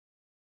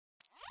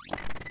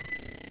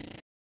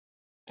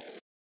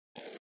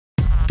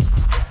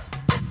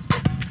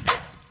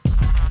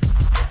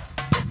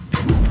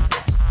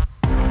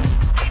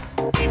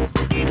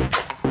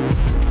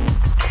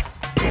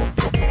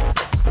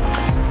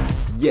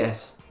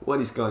Yes,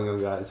 what is going on,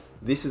 guys?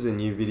 This is a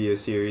new video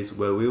series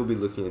where we will be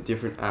looking at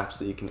different apps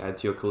that you can add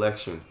to your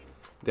collection.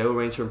 They will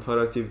range from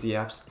productivity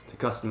apps to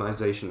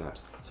customization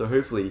apps, so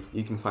hopefully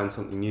you can find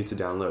something new to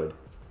download.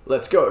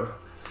 Let's go!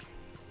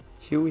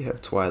 Here we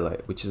have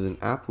Twilight, which is an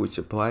app which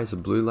applies a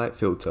blue light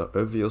filter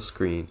over your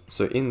screen,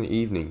 so in the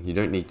evening you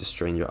don't need to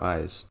strain your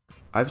eyes.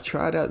 I've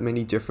tried out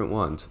many different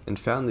ones and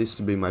found this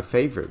to be my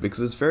favorite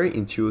because it's very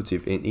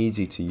intuitive and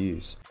easy to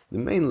use. The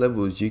main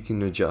levels you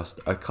can adjust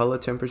are color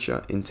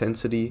temperature,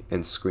 intensity,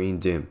 and screen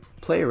dim.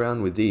 Play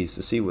around with these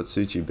to see what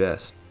suits you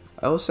best.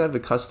 I also have a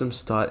custom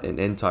start and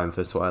end time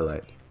for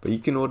Twilight, but you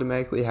can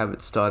automatically have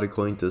it start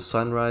according to the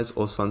sunrise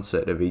or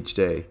sunset of each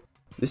day.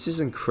 This is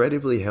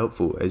incredibly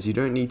helpful as you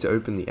don't need to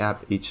open the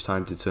app each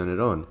time to turn it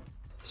on.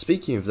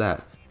 Speaking of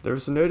that, there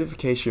is a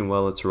notification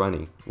while it's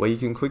running, where you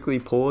can quickly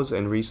pause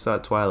and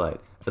restart Twilight,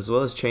 as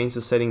well as change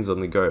the settings on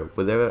the go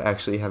without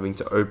actually having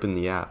to open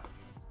the app.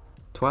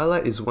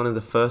 Twilight is one of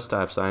the first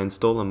apps I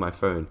install on my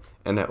phone,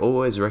 and I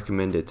always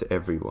recommend it to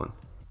everyone.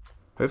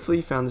 Hopefully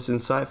you found this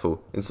insightful,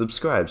 and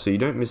subscribe so you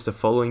don't miss the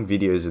following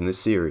videos in this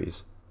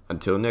series.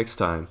 Until next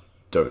time,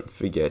 don't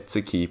forget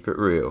to keep it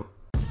real.